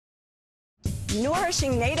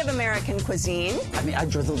nourishing Native American cuisine. I mean, I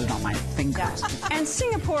drizzled it on my fingers. And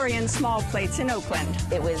Singaporean small plates in Oakland.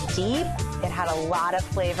 It was deep, it had a lot of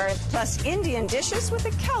flavors. Plus Indian dishes with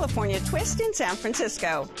a California twist in San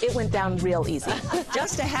Francisco. It went down real easy.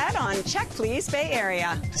 Just ahead on Check Please Bay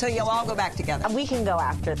Area. So you'll all go back together. We can go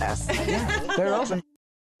after this. They're open.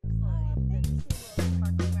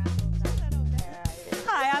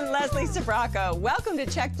 Hi, I'm Leslie Sabraco. Welcome to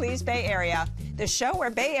Check Please Bay Area, the show where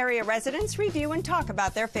Bay Area residents review and talk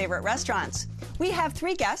about their favorite restaurants. We have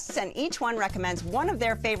 3 guests, and each one recommends one of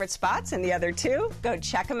their favorite spots, and the other 2 go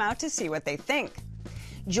check them out to see what they think.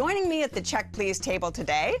 Joining me at the Check Please table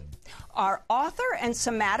today are author and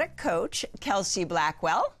somatic coach Kelsey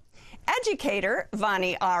Blackwell, educator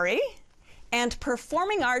Vani Ari, and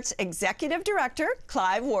performing arts executive director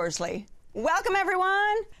Clive Worsley. Welcome,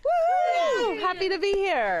 everyone. Woo! Happy to be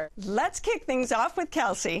here. Let's kick things off with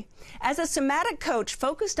Kelsey. As a somatic coach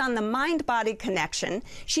focused on the mind-body connection,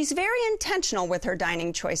 she's very intentional with her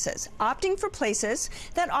dining choices, opting for places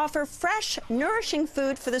that offer fresh, nourishing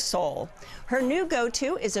food for the soul. Her new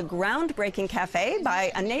go-to is a groundbreaking cafe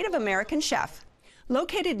by a Native American chef.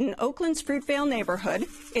 Located in Oakland's Fruitvale neighborhood,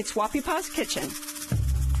 it's Wahpepah's Kitchen.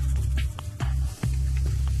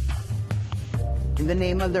 The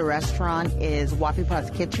name of the restaurant is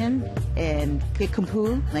Wahpepah's Kitchen. In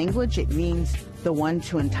Kikampu language, it means the one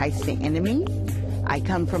to entice the enemy. I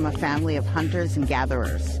come from a family of hunters and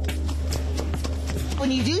gatherers.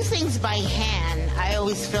 When you do things by hand, I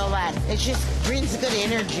always feel that it just brings good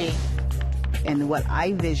energy. And what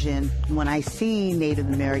I vision when I see Native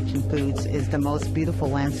American foods is the most beautiful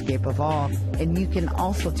landscape of all. And you can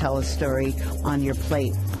also tell a story on your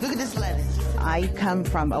plate. Look at this lettuce. I come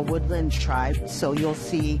from a woodland tribe, so you'll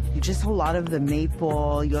see just a lot of the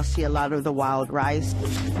maple, you'll see a lot of the wild rice.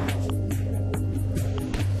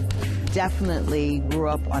 Definitely grew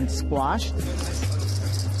up on squash.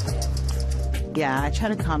 Yeah, I try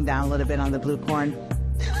to calm down a little bit on the blue corn.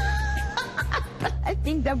 I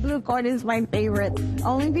think the blue corn is my favorite,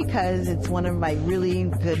 only because it's one of my really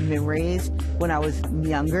good memories. When I was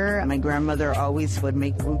younger, my grandmother always would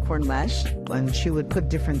make blue corn mush, and she would put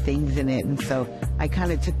different things in it, and so I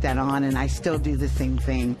kind of took that on, and I still do the same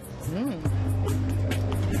thing.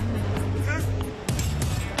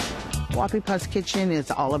 Wahpepah's Kitchen is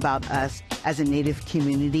all about us as a Native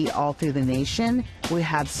community all through the nation. We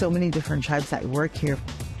have so many different tribes that work here.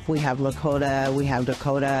 We have Lakota, we have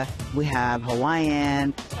Dakota, we have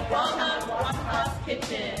Hawaiian. Welcome to Wahpepah's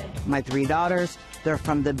Kitchen. My 3 daughters, they're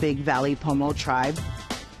from the Big Valley Pomo tribe.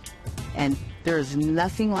 And there's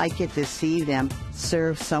nothing like it to see them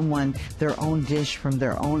serve someone their own dish from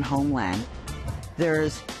their own homeland.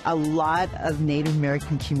 There's a lot of Native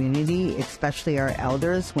American community, especially our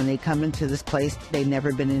elders. When they come into this place, they've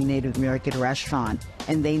never been in a Native American restaurant,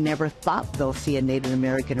 and they never thought they'll see a Native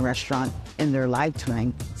American restaurant in their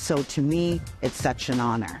lifetime. So to me, it's such an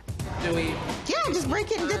honor. Yeah, just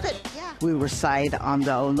break it and dip it. Yeah. We reside on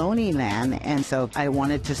the Ohlone land, and so I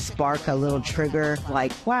wanted to spark a little trigger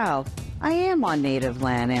like, wow, I am on Native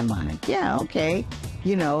land, am I? Yeah, okay.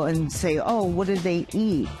 You know, and say, oh, what did they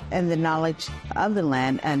eat? And the knowledge of the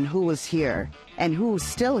land and who was here and who's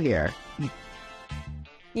still here.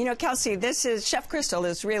 You know, Kelsey, Chef Crystal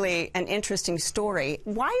is really an interesting story.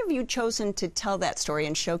 Why have you chosen to tell that story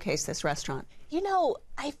and showcase this restaurant? You know,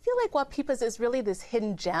 I feel like Wahpepah's is really this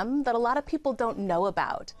hidden gem that a lot of people don't know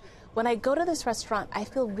about. When I go to this restaurant, I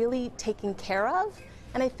feel really taken care of.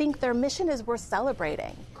 And I think their mission is worth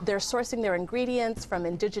celebrating. They're sourcing their ingredients from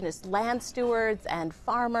indigenous land stewards and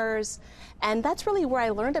farmers. And that's really where I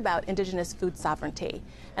learned about indigenous food sovereignty.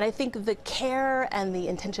 And I think the care and the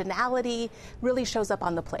intentionality really shows up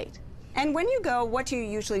on the plate. And when you go, what do you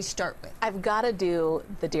usually start with? I've got to do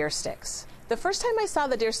the deer sticks. The first time I saw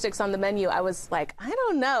the deer sticks on the menu, I was like, I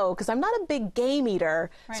don't know, because I'm not a big game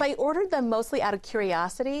eater. Right. So I ordered them mostly out of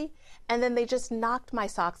curiosity. And then they just knocked my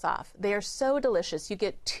socks off. They are so delicious. You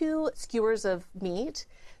get 2 skewers of meat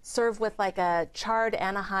served with like a charred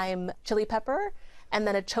Anaheim chili pepper and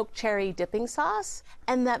then a choke cherry dipping sauce.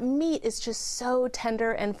 And that meat is just so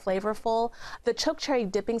tender and flavorful. The choke cherry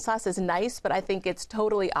dipping sauce is nice, but I think it's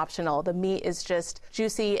totally optional. The meat is just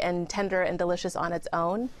juicy and tender and delicious on its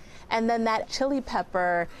own. And then that chili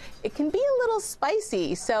pepper, it can be a little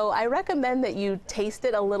spicy. So I recommend that you taste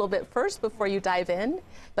it a little bit first before you dive in.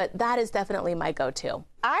 But that is definitely my go-to.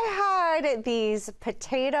 I had these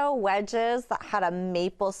potato wedges that had a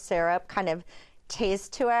maple syrup kind of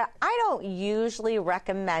taste to it. I don't usually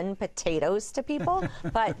recommend potatoes to people,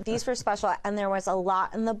 but these were special, and there was a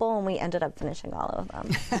lot in the bowl, and we ended up finishing all of them.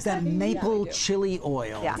 It's that maple chili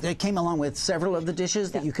oil. Yeah. It came along with several of the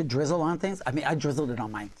dishes that you could drizzle on things. I mean, I drizzled it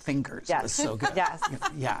on my fingers. Yes. It was so good. Yes.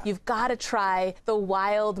 Yeah. You've got to try the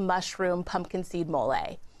wild mushroom pumpkin seed mole.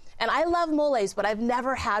 And I love moles, but I've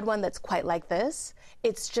never had one that's quite like this.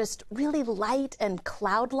 It's just really light and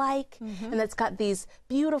cloud-like, and it's got these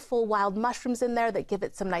beautiful wild mushrooms in there that give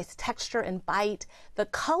it some nice texture and bite. The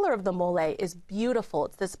color of the mole is beautiful.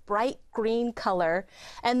 It's this bright green color,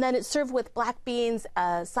 and then it's served with black beans,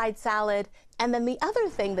 side salad, and then the other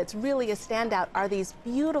thing that's really a standout are these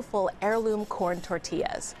beautiful heirloom corn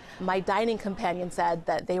tortillas. My dining companion said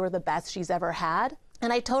that they were the best she's ever had.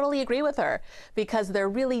 And I totally agree with her because they're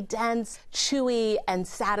really dense, chewy, and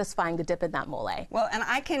satisfying to dip in that mole. Well, and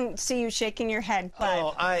I can see you shaking your head. But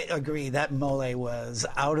Oh, I agree. That mole was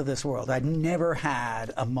out of this world. I'd never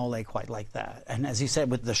had a mole quite like that. And as you said,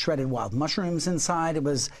 with the shredded wild mushrooms inside, it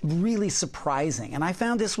was really surprising. And I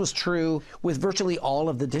found this was true with virtually all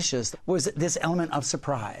of the dishes, was this element of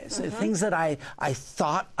surprise. Things that I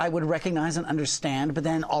thought I would recognize and understand, but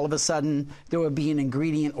then all of a sudden there would be an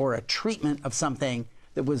ingredient or a treatment of something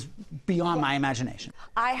that was beyond my imagination.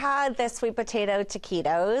 I had the sweet potato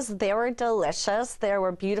taquitos. They were delicious. They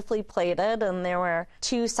were beautifully plated, and there were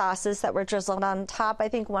 2 sauces that were drizzled on top. I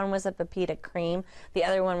think one was a pepita cream. The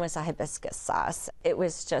other one was a hibiscus sauce. It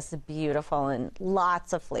was just beautiful and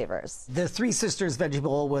lots of flavors. The Three Sisters Veggie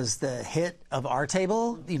Bowl was the hit of our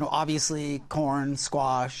table. You know, obviously corn,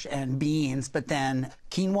 squash, and beans, but then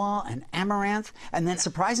quinoa and amaranth, and then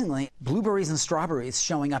surprisingly, blueberries and strawberries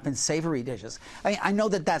showing up in savory dishes. I know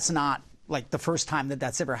that that's not like the first time that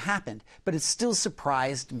that's ever happened, but it still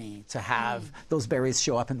surprised me to have those berries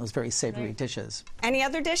show up in those very savory dishes. any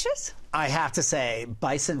other dishes? I have to say,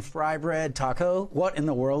 bison fry bread taco, what in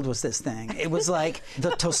the world was this thing? It was like the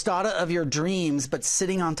tostada of your dreams, but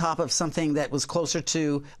sitting on top of something that was closer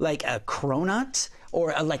to like a cronut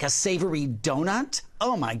or like a savory donut.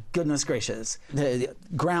 Oh my goodness gracious. The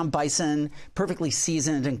ground bison, perfectly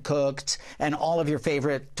seasoned and cooked, and all of your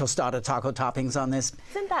favorite tostada taco toppings on this.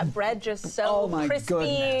 Isn't that bread just so Oh my crispy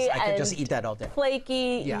goodness. I could and just eat that all day.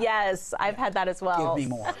 flaky? Yeah. Yes, I've had that as well. Give me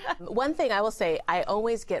more. One thing I will say, I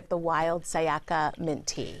always get the wild Sayaka mint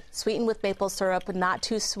tea. Sweetened with maple syrup, not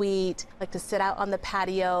too sweet. Like to sit out on the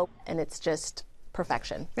patio, and it's just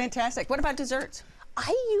perfection. Fantastic. What about desserts?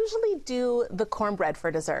 I usually do the cornbread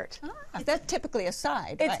for dessert. That's typically a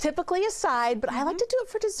side. It's right? typically a side, but I like to do it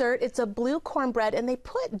for dessert. It's a blue cornbread, and they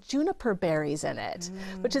put juniper berries in it,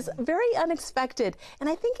 which is very unexpected. And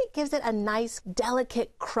I think it gives it a nice,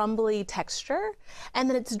 delicate, crumbly texture. And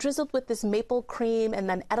then it's drizzled with this maple cream and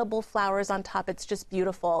then edible flowers on top. It's just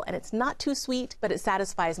beautiful, and it's not too sweet, but it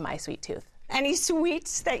satisfies my sweet tooth. Any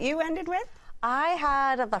sweets that you ended with? I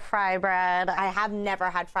had the fry bread. I have never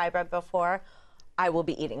had fry bread before. I will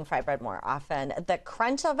be eating fry bread more often. The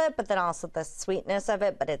crunch of it, but then also the sweetness of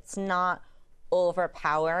it, but it's not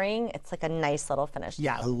overpowering. It's like a nice little finish.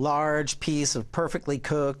 Yeah, a large piece of perfectly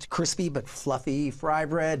cooked, crispy but fluffy fry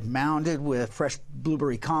bread, mounded with fresh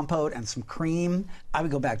blueberry compote and some cream. I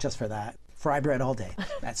would go back just for that. Fry bread all day.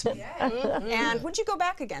 That's me. And would you go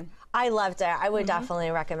back again? I loved it. I would definitely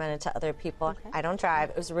recommend it to other people. I don't drive.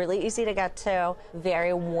 It was really easy to get to,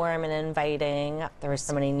 very warm and inviting. There were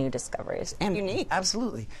so many new discoveries. And unique.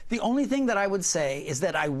 Absolutely. The only thing that I would say is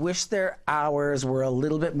that I wish their hours were a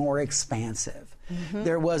little bit more expansive.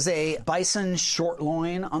 There was a bison short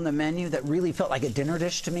loin on the menu that really felt like a dinner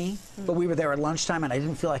dish to me, but we were there at lunchtime and I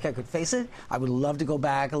didn't feel like I could face it. I would love to go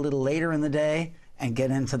back a little later in the day and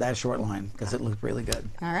get into that short loin because it looked really good.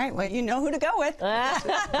 All right, well, you know who to go with. Let's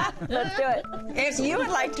do it. If you would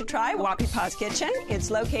like to try Wahpepah's Kitchen,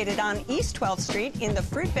 it's located on East 12th Street in the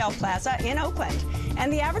Fruitvale Plaza in Oakland.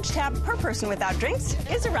 And the average tab per person without drinks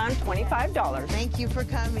is around $25. Thank you for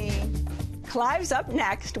coming. Clive's up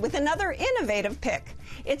next with another innovative pick.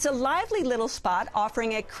 It's a lively little spot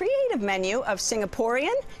offering a creative menu of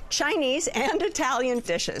Singaporean, Chinese, and Italian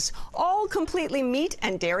dishes, all completely meat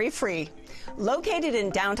and dairy-free. Located in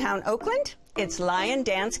downtown Oakland, it's Lion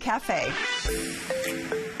Dance Cafe.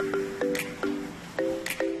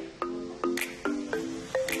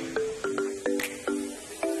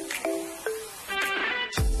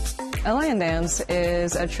 A lion dance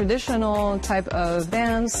is a traditional type of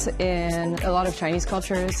dance in a lot of Chinese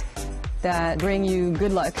cultures that bring you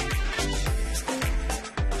good luck.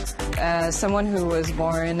 As someone who was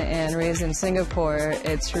born and raised in Singapore,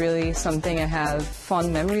 it's really something I have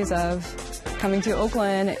fond memories of. Coming to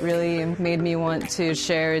Oakland, it really made me want to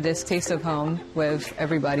share this taste of home with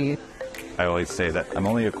everybody. I always say that I'm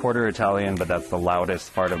only a quarter Italian, but that's the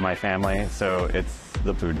loudest part of my family, so it's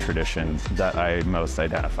the food traditions that I most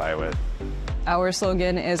identify with. Our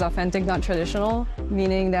slogan is authentic, not traditional,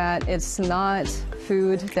 meaning that it's not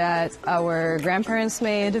food that our grandparents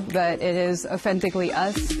made, but it is authentically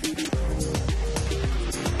us.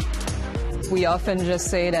 We often just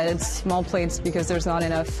say that it's small plates because there's not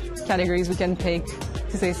enough categories we can pick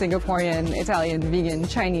to say Singaporean, Italian, vegan,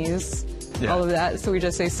 Chinese, all of that. So we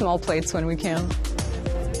just say small plates when we can.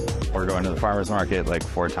 We're going to the farmer's market like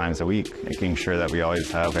 4 times a week, making sure that we always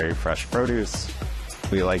have very fresh produce.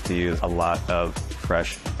 We like to use a lot of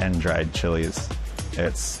fresh and dried chilies.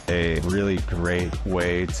 It's a really great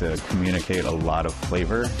way to communicate a lot of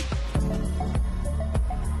flavor.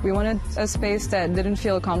 We wanted a space that didn't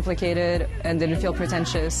feel complicated and didn't feel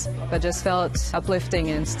pretentious, but just felt uplifting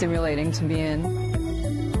and stimulating to be in.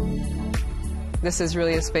 This is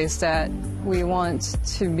really a space that we want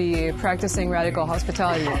to be practicing radical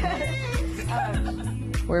hospitality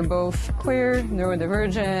in. We're both queer,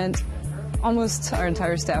 neurodivergent. Almost our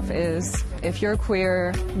entire staff is. If you're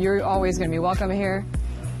queer, you're always going to be welcome here.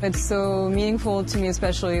 It's so meaningful to me,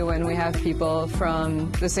 especially when we have people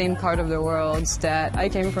from the same part of the world that I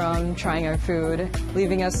came from trying our food,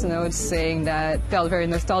 leaving us notes saying that felt very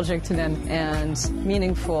nostalgic to them and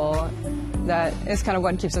meaningful. That is kind of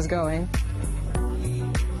what keeps us going.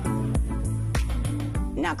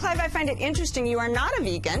 Now, Clive, I find it interesting you are not a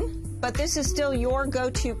vegan, but this is still your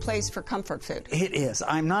go-to place for comfort food. It is.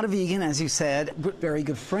 I'm not a vegan, as you said. Very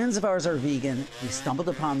good friends of ours are vegan. We stumbled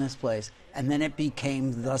upon this place, and then it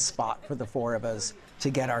became the spot for the 4 of us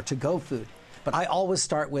to get our to-go food. But I always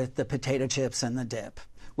start with the potato chips and the dip,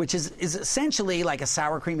 which is essentially like a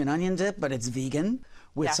sour cream and onion dip, but it's vegan,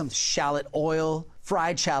 with some shallot oil,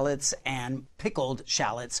 fried shallots, and pickled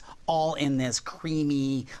shallots, all in this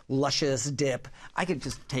creamy, luscious dip. I could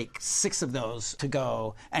just take 6 of those to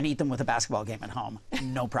go and eat them with a basketball game at home.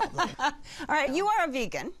 No problem. All right, you are a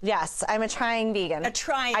vegan. Yes, I'm a trying vegan. A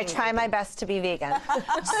trying I try my best to be vegan.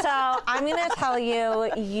 So I'm going to tell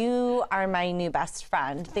you, you are my new best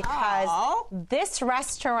friend because this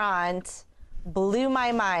restaurant blew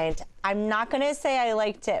my mind. I'm not going to say I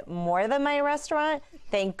liked it more than my restaurant.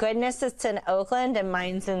 Thank goodness it's in Oakland and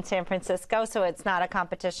mine's in San Francisco, so it's not a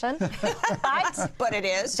competition. But it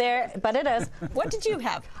is. But it is. What did you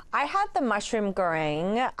have? I had the mushroom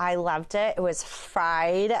goreng. I loved it. It was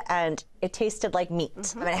fried and it tasted like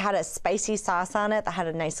meat. And it had a spicy sauce on it that had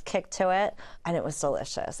a nice kick to it, and it was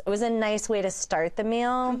delicious. It was a nice way to start the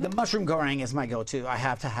meal. The mushroom goreng is my go-to. I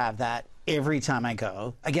have to have that every time I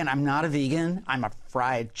go. Again, I'm not a vegan. I'm a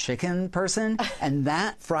fried chicken person, and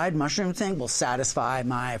that fried mushroom thing will satisfy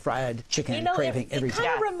my fried chicken craving every time. It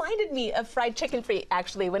kind of reminded me of fried chicken feet,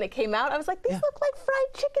 actually. When it came out, I was like, these look like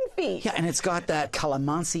fried chicken feet. Yeah, and it's got that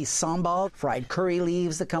calamansi sambal, fried curry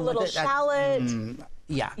leaves that come with it. Little shallot.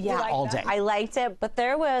 Yeah, all day. I liked it, but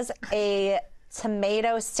there was a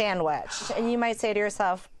tomato sandwich. And you might say to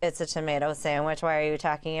yourself, it's a tomato sandwich. Why are you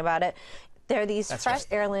talking about it? They're these fresh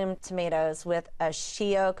heirloom tomatoes with a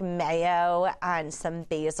shiok mayo and some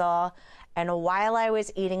basil. And while I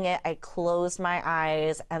was eating it, I closed my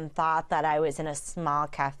eyes and thought that I was in a small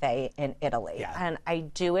cafe in Italy. Yeah. And I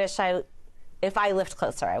do wish if I lived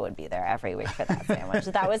closer, I would be there every week for that sandwich.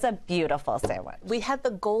 That was a beautiful sandwich. We had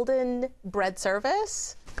the golden bread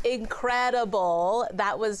service. Incredible.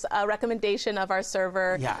 That was a recommendation of our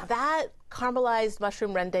server. Yeah. That caramelized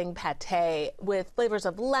mushroom rendang pate with flavors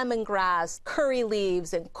of lemongrass, curry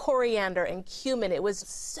leaves, and coriander and cumin. It was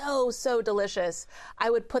so, so delicious. I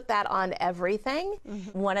would put that on everything.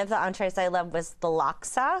 One of the entrees I loved was the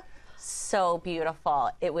laksa. So beautiful.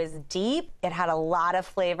 It was deep. It had a lot of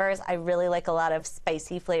flavors. I really like a lot of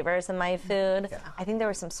spicy flavors in my food. Yeah. I think there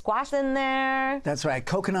was some squash in there. That's right.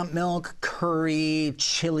 Coconut milk, curry,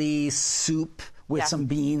 chili, soup with some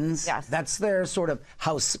beans. Yes. That's their sort of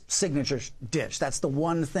house signature dish. That's the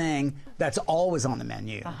one thing that's always on the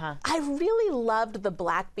menu. I really loved the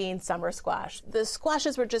black bean summer squash. The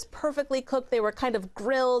squashes were just perfectly cooked. They were kind of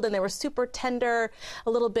grilled and they were super tender.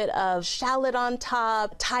 A little bit of shallot on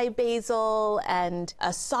top, Thai basil, and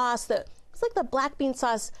a sauce that was like the black bean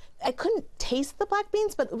sauce. I couldn't taste the black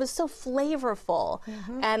beans, but it was so flavorful.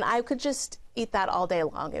 And I could just eat that all day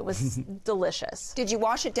long. It was delicious. Did you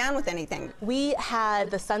wash it down with anything? We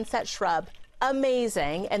had the sunset shrub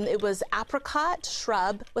amazing. And it was apricot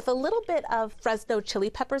shrub with a little bit of Fresno chili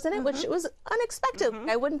peppers in it, which was unexpected.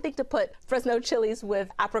 I wouldn't think to put Fresno chilies with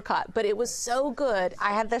apricot, but it was so good.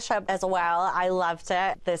 I had the shrub as well. I loved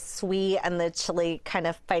it. The sweet and the chili kind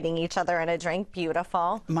of fighting each other in a drink.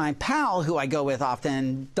 Beautiful. My pal, who I go with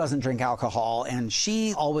often, doesn't drink alcohol, and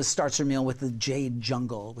she always starts her meal with the Jade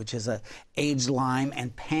Jungle, which is a aged lime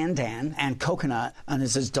and pandan and coconut, and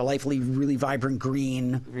it's this delightfully, really vibrant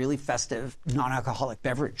green, really festive, non-alcoholic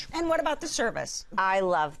beverage. And what about the service? I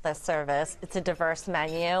love the service. It's a diverse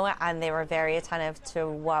menu, and they were very attentive to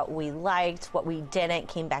what we liked, what we didn't,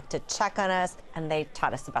 came back to check on us, and they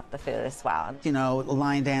taught us about the food as well. You know,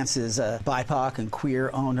 line dance is a BIPOC and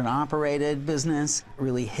queer-owned and operated business,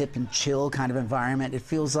 really hip and chill kind of environment. It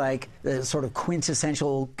feels like the sort of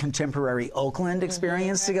quintessential contemporary Oakland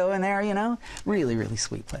experience to go in there, you know? Really, really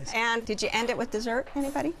sweet place. And did you end it with dessert,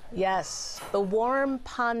 anybody? Yes, the warm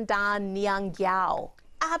pandan niang yao.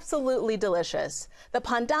 Absolutely delicious. The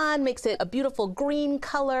pandan makes it a beautiful green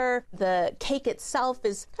color. The cake itself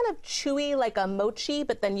is kind of chewy like a mochi,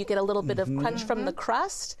 but then you get a little bit of crunch from the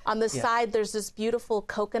crust. On the side, there's this beautiful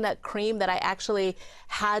coconut cream that I actually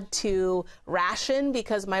had to ration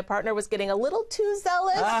because my partner was getting a little too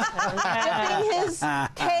zealous, dipping his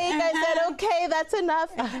cake. I said, okay, that's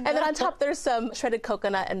enough. And then on top, there's some shredded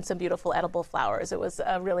coconut and some beautiful edible flowers. It was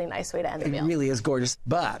a really nice way to end the meal. It really is gorgeous,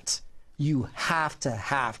 but you have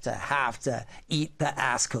to eat the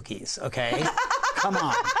ass cookies, okay? Come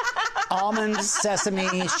on. Almonds,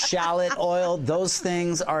 sesame, shallot oil, those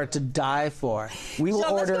things are to die for. We will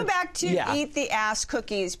order. Let's go back to eat the ass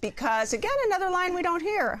cookies because, again, another line we don't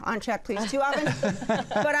hear on Check Please too often.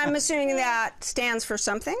 But I'm assuming that stands for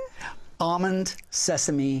something. Almond,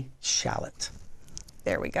 sesame, shallot.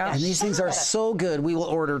 There we go. And these things are so good, we will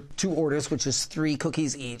order 2 orders, which is 3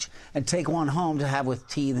 cookies each, and take one home to have with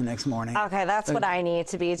tea the next morning. Okay, that's what I need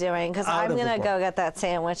to be doing, because I'm going to go get that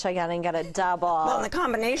sandwich again and get a double. Well, and the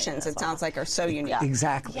combinations, it sounds like, are so unique.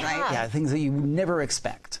 Exactly. Right? Yeah, things that you would never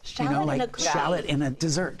expect. Shallot you know, in like a shallot in a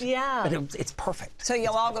dessert. Yeah. But it's perfect. So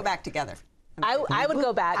you'll all go back together. I would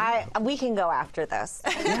go back. We can go after this.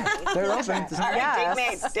 They're open. All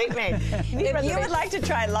right, date made. If you would like to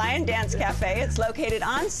try Lion Dance Cafe, it's located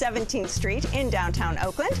on 17th Street in downtown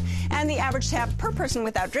Oakland, and the average tab per person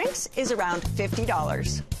without drinks is around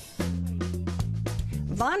 $50.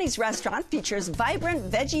 Vani's restaurant features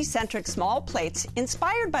vibrant veggie-centric small plates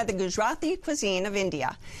inspired by the Gujarati cuisine of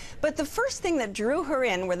India. But the first thing that drew her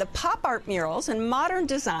in were the pop art murals and modern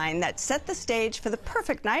design that set the stage for the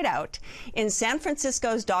perfect night out. In San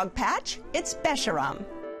Francisco's Dogpatch, it's Besharam.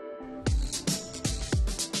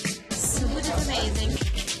 So amazing.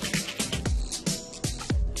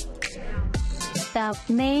 The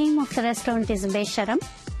name of the restaurant is Besharam.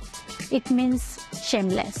 It means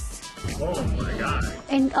shameless. Oh my God.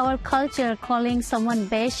 In our culture, calling someone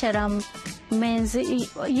Besharam means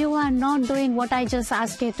you are not doing what I just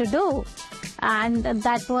asked you to do. And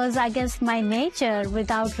that was, I guess, my nature.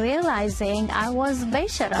 Without realizing, I was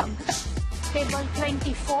Besharam. Table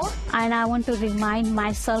 24. And I want to remind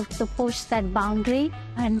myself to push that boundary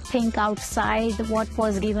and think outside what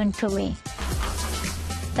was given to me.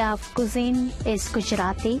 The cuisine is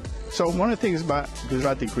Gujarati. So one of the things about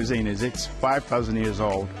Gujarati cuisine is it's 5,000 years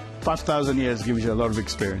old. 5,000 years gives you a lot of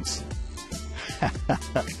experience.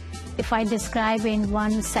 If I describe in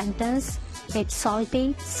one sentence, it's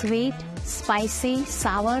salty, sweet, spicy,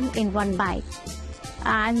 sour in one bite.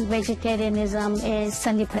 And vegetarianism is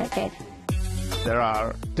celebrated. There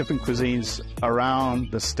are different cuisines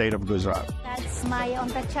around the state of Gujarat. That's my on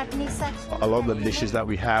the chutney section. A lot of the dishes that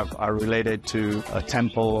we have are related to a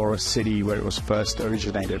temple or a city where it was first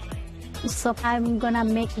originated. So I'm gonna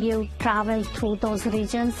make you travel through those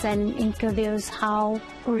regions and introduce how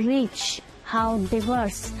rich, how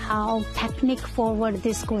diverse, how technique forward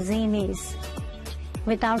this cuisine is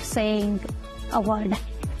without saying a word.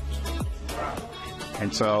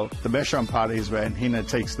 And so the Besharam part is when Hina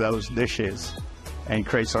takes those dishes and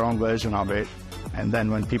creates her own version of it. And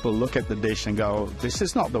then when people look at the dish and go, this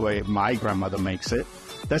is not the way my grandmother makes it,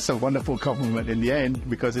 that's a wonderful compliment in the end,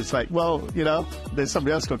 because it's like, well, you know, there's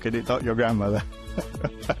somebody else cooking it, not your grandmother.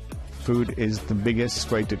 Food is the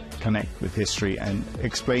biggest way to connect with history and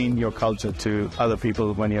explain your culture to other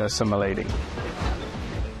people when you're assimilating.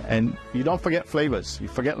 And you don't forget flavors. You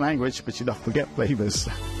forget language, but you don't forget flavors.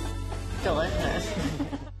 Delicious.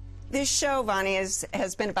 This show, Vani,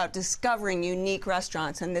 has been about discovering unique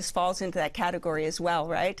restaurants, and this falls into that category as well,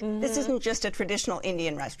 right? This isn't just a traditional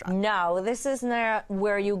Indian restaurant. No, this isn't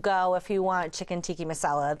where you go if you want chicken tikka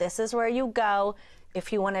masala. This is where you go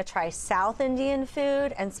if you want to try South Indian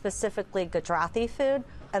food and specifically Gujarati food.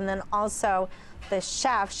 And then also the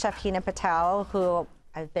chef, Chef Hina Patel, who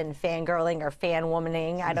I've been fangirling or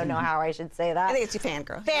fan-womaning, I don't know how I should say that. I think it's a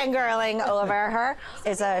fangirl. Fangirling over her,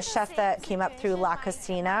 is a chef that came up through La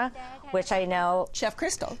Cocina, which I know... Chef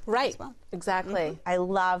Crystal. Right. Well. Exactly. I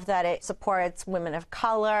love that it supports women of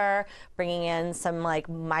color, bringing in some like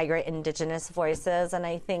migrant indigenous voices. And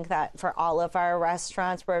I think that for all of our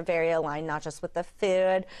restaurants, we're very aligned, not just with the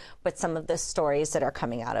food, but some of the stories that are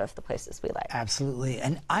coming out of the places we like. Absolutely.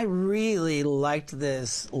 And I really liked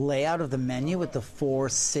this layout of the menu with the 4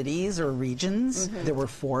 cities or regions. There were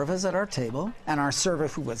 4 of us at our table, and our server,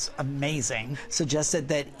 who was amazing, suggested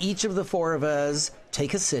that each of the 4 of us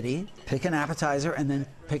take a city, pick an appetizer, and then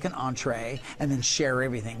pick an entree, and then share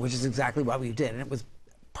everything, which is exactly what we did, and it was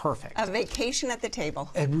perfect. A vacation at the table.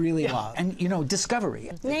 It really was. And, you know, discovery.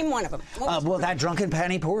 Name one of them. Well, that drunken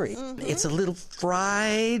pani puri. It's a little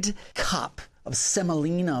fried cup of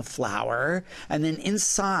semolina flour, and then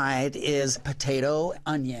inside is potato,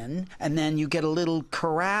 onion, and then you get a little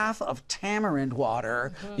carafe of tamarind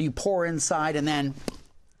water you pour inside, and then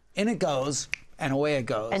in it goes. And away it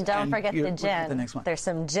goes. And don't forget the gin. The next one. There's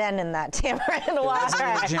some gin in that tamarind water.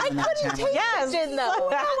 I couldn't taste gin, though.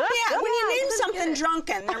 Yeah, when you name something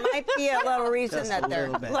drunken, there might be a little reason that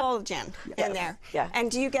there's a little gin in there. Yeah. And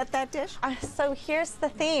do you get that dish? So here's the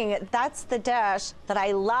thing. That's the dish that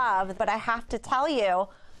I love, but I have to tell you,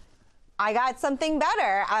 I got something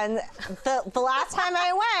better. And the last time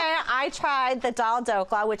I went, I tried the dal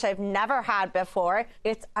dokla, which I've never had before.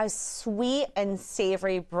 It's a sweet and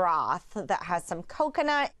savory broth that has some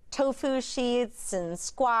coconut, tofu sheets, and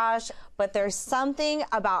squash. But there's something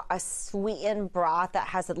about a sweetened broth that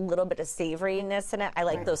has a little bit of savoriness in it. I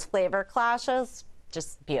like those flavor clashes.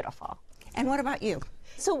 Just beautiful. And what about you?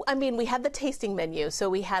 So, I mean, we had the tasting menu,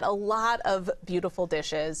 so we had a lot of beautiful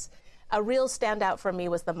dishes. A real standout for me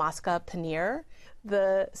was the maska paneer.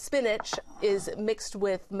 The spinach is mixed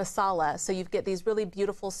with masala, so you get these really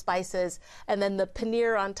beautiful spices, and then the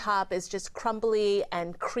paneer on top is just crumbly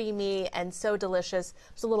and creamy and so delicious.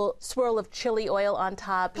 There's a little swirl of chili oil on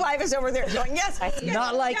top. Clive is over there going, yes.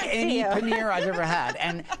 Not like any paneer I've ever had.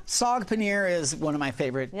 And saag paneer is one of my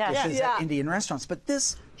favorite dishes at Indian restaurants. But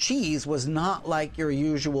this cheese was not like your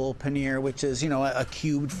usual paneer, which is, you know, a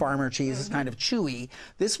cubed farmer cheese. It's kind of chewy.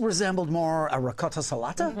 This resembled more a ricotta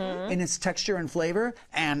salata in its texture and flavor,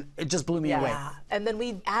 and it just blew me away. And then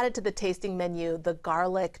we added to the tasting menu the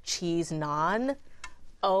garlic cheese naan.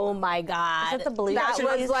 Oh my God. Is it the blue That cheese?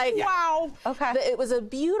 was like, wow. Okay. It was a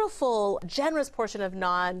beautiful, generous portion of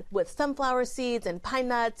naan with sunflower seeds and pine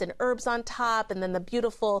nuts and herbs on top, and then the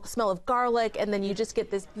beautiful smell of garlic, and then you just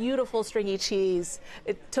get this beautiful stringy cheese.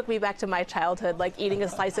 It took me back to my childhood, like eating a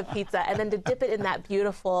slice of pizza, and then to dip it in that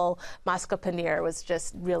beautiful maska paneer was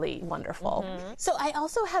just really wonderful. So I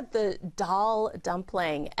also had the dal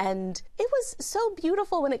dumpling, and it was so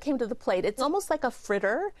beautiful when it came to the plate. It's almost like a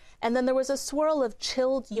fritter, and then there was a swirl of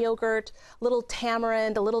chilled yogurt, a little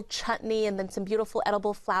tamarind, a little chutney, and then some beautiful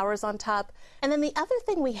edible flowers on top. And then the other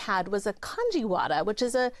thing we had was a kanjiwada, which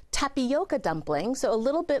is a tapioca dumpling, so a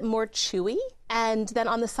little bit more chewy. And then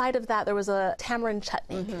on the side of that, there was a tamarind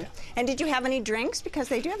chutney. And did you have any drinks? Because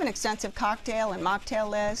they do have an extensive cocktail and mocktail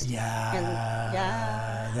list.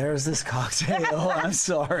 There's this cocktail, I'm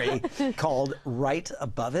sorry, called Right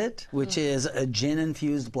Above It, which is a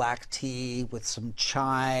gin-infused black tea with some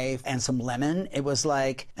chive and some lemon. It was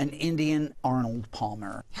like an Indian Arnold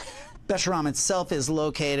Palmer. Besharam itself is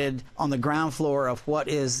located on the ground floor of what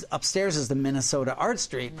is upstairs is the Minnesota Art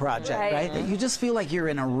Street project, right? You just feel like you're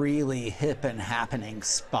in a really hip and happening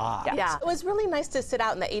spot. Yeah, it was really nice to sit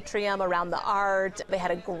out in the atrium around the art. They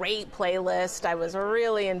had a great playlist. I was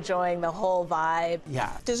really enjoying the whole vibe.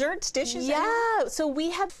 Yeah. Desserts, dishes? Yeah, so we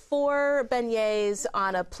had 4 beignets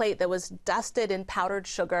on a plate that was dusted in powdered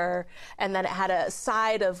sugar, and then it had a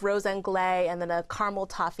side of rose anglais and then a caramel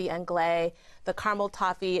toffee anglais. The caramel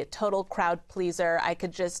toffee, total crowd pleaser. I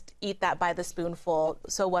could just eat that by the spoonful.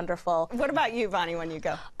 So wonderful. What about you, Vonnie, when you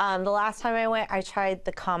go? The last time I went, I tried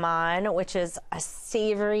the kaman, which is a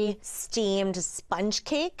savory steamed sponge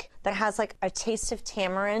cake that has like a taste of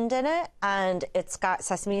tamarind in it, and it's got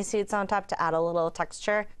sesame seeds on top to add a little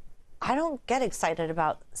texture. I don't get excited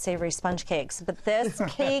about savory sponge cakes, but this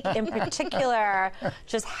cake in particular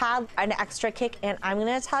just had an extra kick, and I'm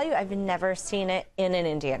going to tell you, I've never seen it in an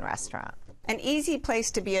Indian restaurant. An easy place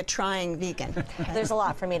to be a trying vegan. There's a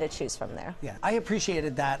lot for me to choose from there. Yeah, I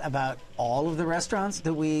appreciated that about all of the restaurants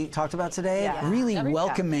that we talked about today. Yeah. Really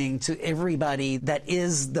welcoming to everybody that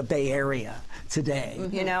is the Bay Area today.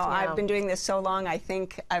 You know, I've been doing this so long, I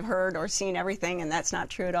think I've heard or seen everything, and that's not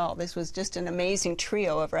true at all. This was just an amazing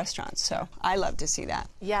trio of restaurants, so I love to see that.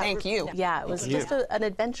 Yeah, Thank you. Yeah, it was just an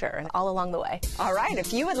adventure all along the way. All right,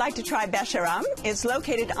 if you would like to try Besharam, it's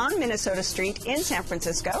located on Minnesota Street in San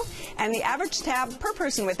Francisco, and the average tab per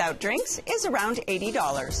person without drinks is around $80.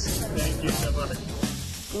 Thank you so much.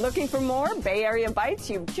 Looking for more Bay Area bites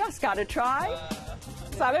you've just got to try?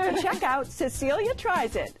 Check out Cecilia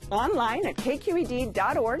Tries It online at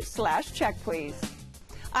kqed.org/check, please.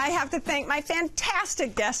 I have to thank my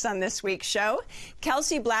fantastic guests on this week's show.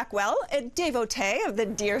 Kelsey Blackwell, a devotee of the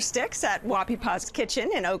deer sticks at Wahpepah's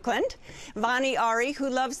Kitchen in Oakland. Vani Ari, who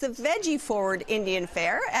loves the veggie-forward Indian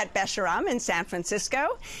fare at Besharam in San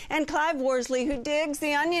Francisco. And Clive Worsley, who digs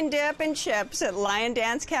the onion dip and chips at Lion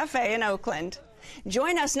Dance Cafe in Oakland.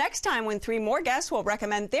 Join us next time when 3 more guests will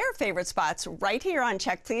recommend their favorite spots right here on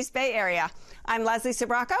Check Please Bay Area. I'm Leslie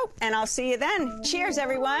Sabraco, and I'll see you then. Cheers,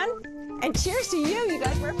 everyone. And cheers to you. You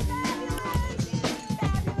guys were fabulous.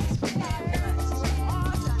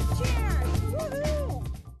 Awesome. Cheers. Woo-hoo.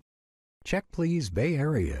 Check Please Bay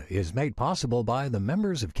Area is made possible by the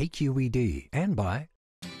members of KQED and by...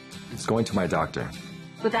 It's going to my doctor.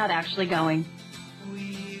 Without actually going.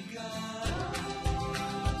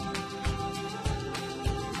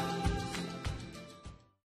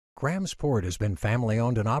 Grahamsport has been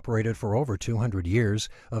family-owned and operated for over 200 years,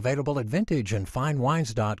 available at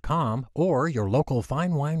vintageandfinewines.com or your local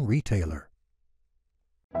fine wine retailer.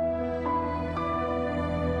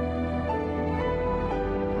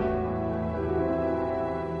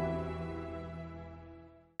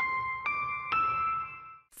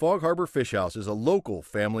 Fog Harbor Fish House is a local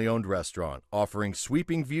family-owned restaurant offering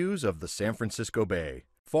sweeping views of the San Francisco Bay.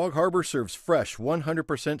 Fog Harbor serves fresh,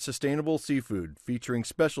 100% sustainable seafood featuring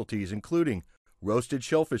specialties including roasted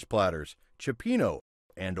shellfish platters, cioppino,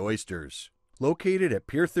 and oysters. Located at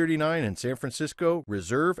Pier 39 in San Francisco,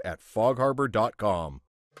 reserve at fogharbor.com.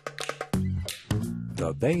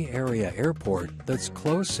 The Bay Area airport that's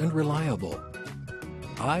close and reliable.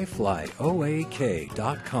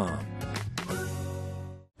 iFlyOAK.com.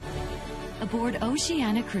 Aboard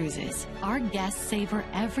Oceana Cruises, our guests savor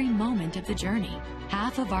every moment of the journey.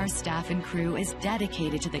 Half of our staff and crew is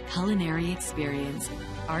dedicated to the culinary experience.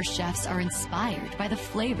 Our chefs are inspired by the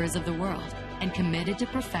flavors of the world and committed to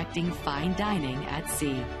perfecting fine dining at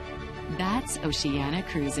sea. That's Oceana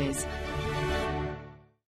Cruises.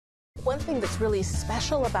 One thing that's really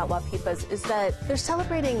special about Wahpepah's is that they're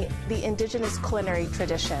celebrating the indigenous culinary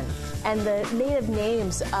tradition, and the native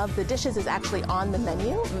names of the dishes is actually on the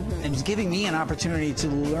menu. It's giving me an opportunity to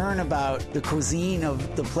learn about the cuisine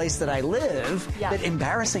of the place that I live that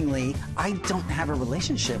embarrassingly I don't have a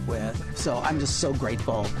relationship with. So I'm just so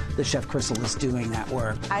grateful that Chef Crystal is doing that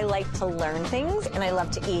work. I like to learn things and I love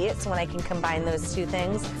to eat, so when I can combine those two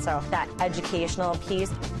things, so that educational piece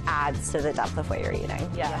adds to the depth of what you're eating.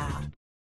 Yeah.